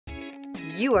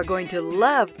You are going to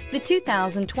love the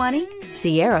 2020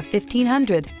 Sierra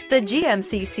 1500. The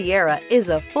GMC Sierra is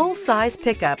a full-size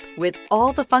pickup with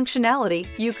all the functionality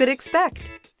you could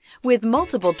expect. With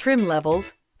multiple trim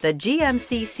levels, the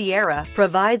GMC Sierra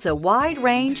provides a wide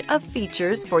range of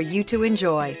features for you to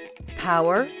enjoy.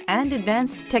 Power and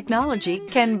advanced technology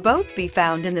can both be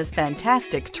found in this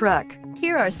fantastic truck.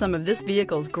 Here are some of this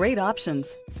vehicle's great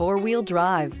options: four-wheel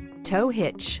drive, tow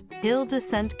hitch, hill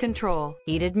descent control,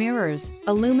 heated mirrors,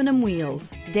 aluminum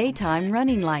wheels, daytime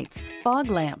running lights,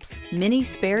 fog lamps, mini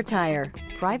spare tire,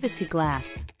 privacy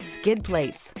glass, skid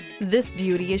plates. This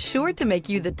beauty is sure to make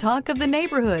you the talk of the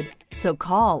neighborhood. So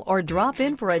call or drop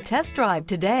in for a test drive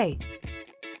today.